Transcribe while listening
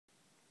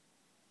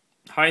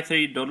Hi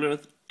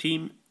 $3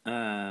 team.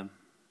 I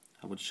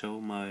would show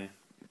my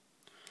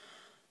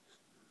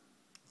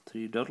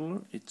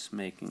 $3. It's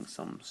making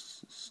some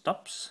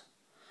stops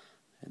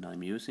and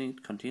I'm using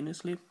it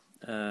continuously.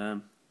 We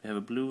have a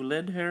blue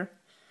LED here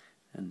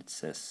and it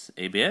says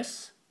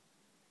ABS,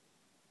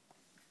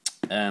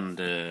 and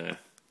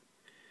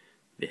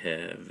we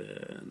have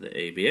the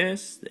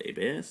ABS, the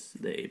ABS,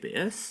 the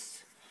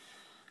ABS,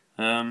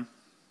 and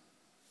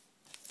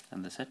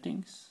the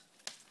settings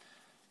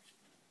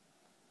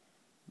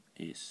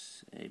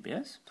is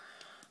ABS.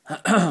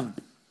 We'll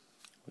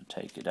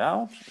take it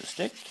out, the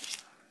stick,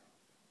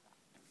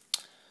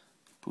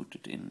 put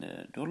it in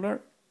the dollar.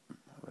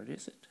 Where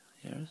is it?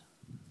 Here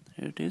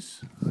it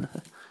is.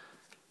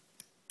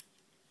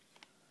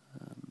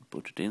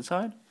 Put it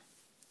inside.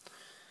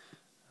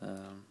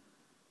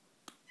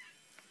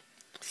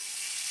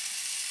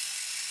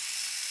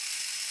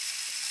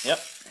 Yep,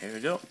 here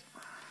we go.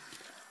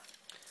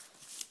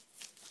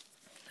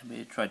 Let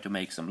me try to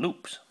make some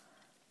loops.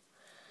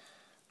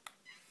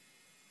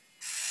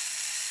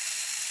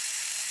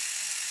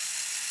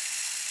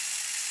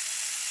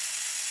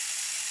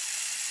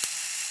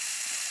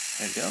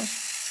 There it goes.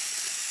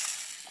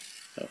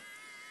 Oh.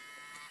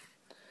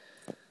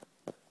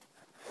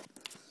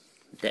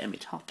 Damn,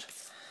 it's hot.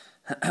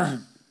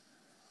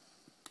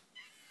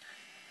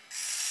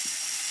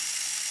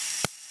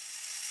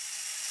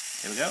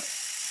 Here we go.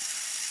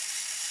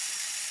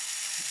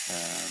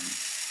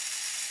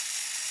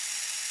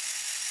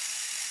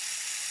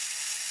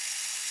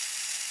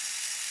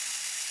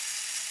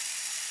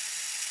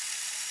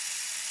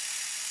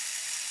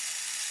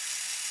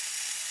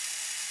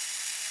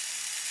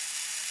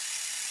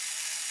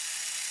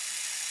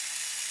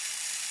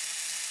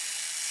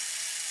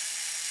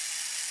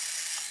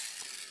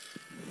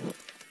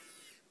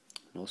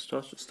 No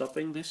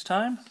stopping this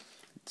time.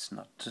 It's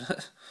not.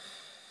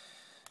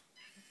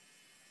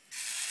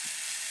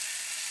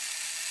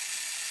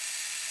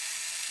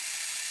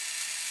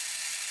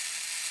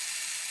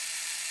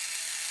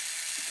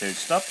 There it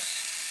stops.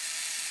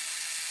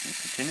 It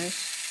continues.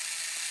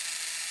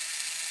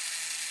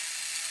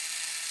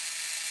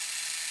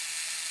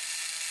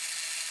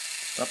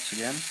 Stops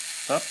again.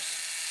 Stops.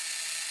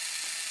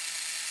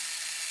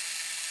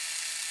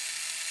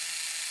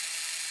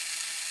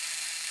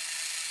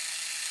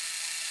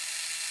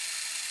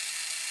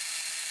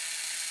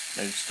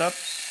 There it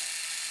stops.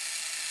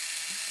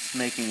 It's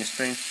making a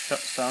strange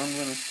sound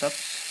when it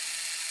stops.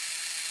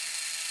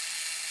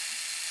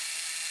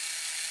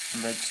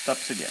 And then it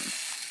stops again.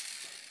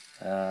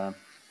 I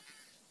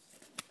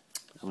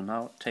will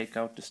now take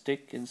out the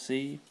stick and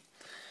see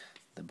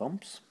the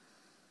bumps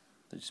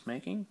that it's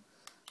making.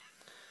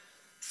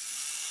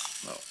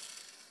 Well,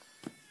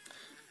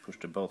 push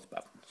the both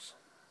buttons.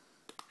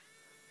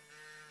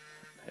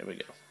 Here we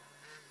go.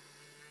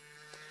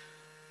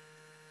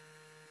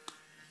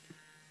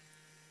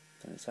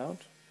 Then it's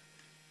out.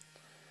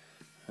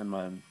 And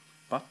my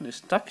button is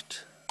stuck.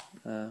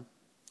 There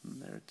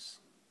it's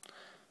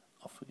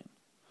off again.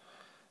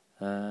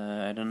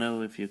 I don't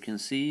know if you can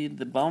see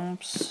the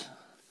bumps.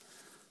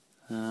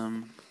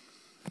 No,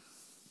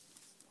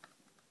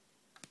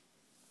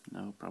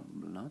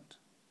 probably not.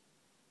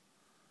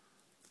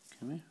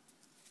 Can we?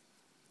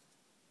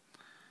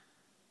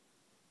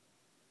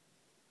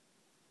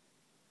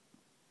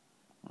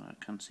 Well, I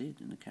can't see it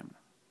in the camera.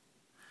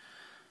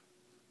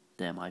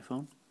 Damn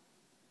iPhone.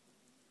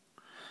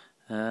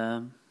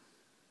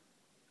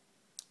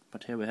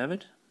 But here we have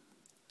it.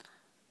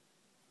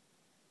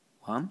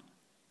 1,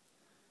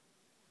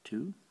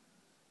 2,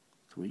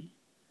 3,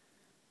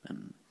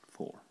 and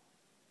 4,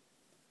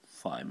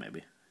 5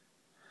 maybe.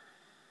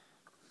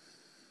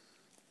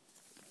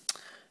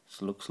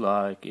 So looks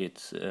like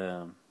it's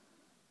how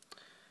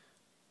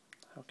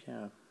can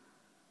I make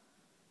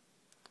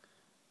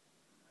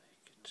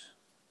it?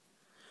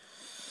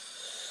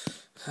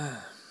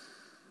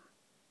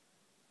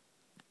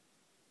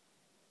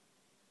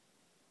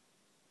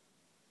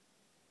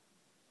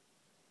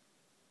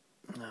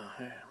 No,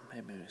 here,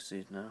 maybe we see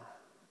it now.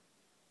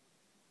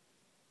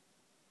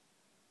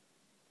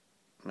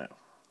 No,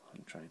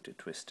 I'm trying to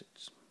twist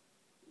it.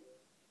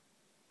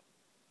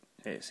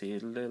 Yeah, see a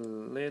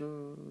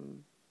little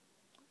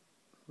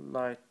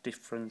light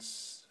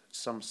difference at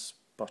some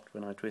spot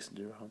when I twist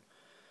it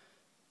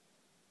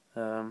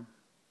around.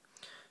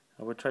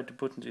 I will try to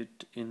put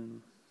it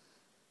in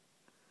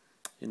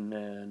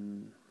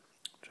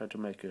try to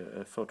make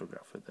a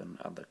photograph with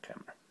another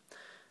camera.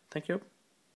 Thank you.